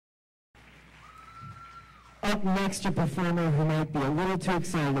Up next, a performer who might be a little too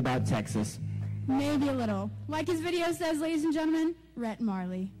excited about Texas. Maybe a little. Like his video says, ladies and gentlemen, Rhett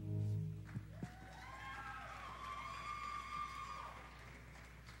Marley.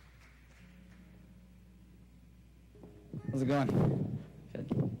 How's it going?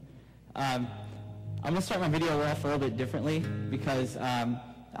 Good. I'm going to start my video off a little bit differently because I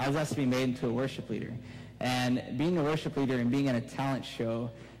was asked to be made into a worship leader. And being a worship leader and being in a talent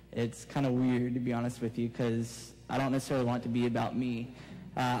show, it's kind of weird, to be honest with you, because I don't necessarily want it to be about me.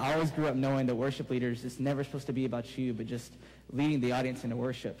 I always grew up knowing that worship leaders, it's never supposed to be about you, but just leading the audience into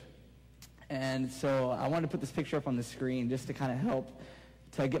worship. And so I wanted to put this picture up on the screen just to kind of help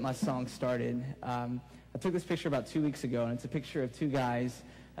to get my song started. I took this picture about 2 weeks ago, and it's a picture of two guys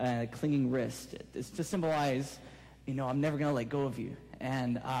clinging wrist. It's to symbolize, I'm never going to let go of you.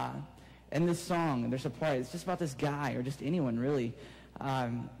 And in this song, there's a part, it's just about this guy, or just anyone really.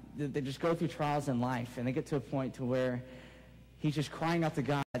 They just go through trials in life, and they get to a point to where he's just crying out to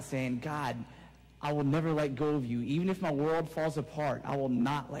God, saying, God, I will never let go of you. Even if my world falls apart, I will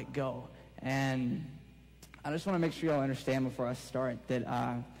not let go. And I just want to make sure y'all understand before I start that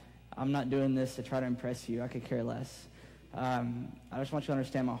I'm not doing this to try to impress you. I could care less. I just want you to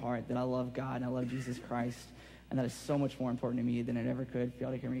understand my heart, that I love God and I love Jesus Christ, and that is so much more important to me than it ever could for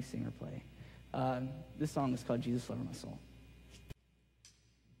y'all to hear me sing or play. This song is called Jesus Lover My Soul.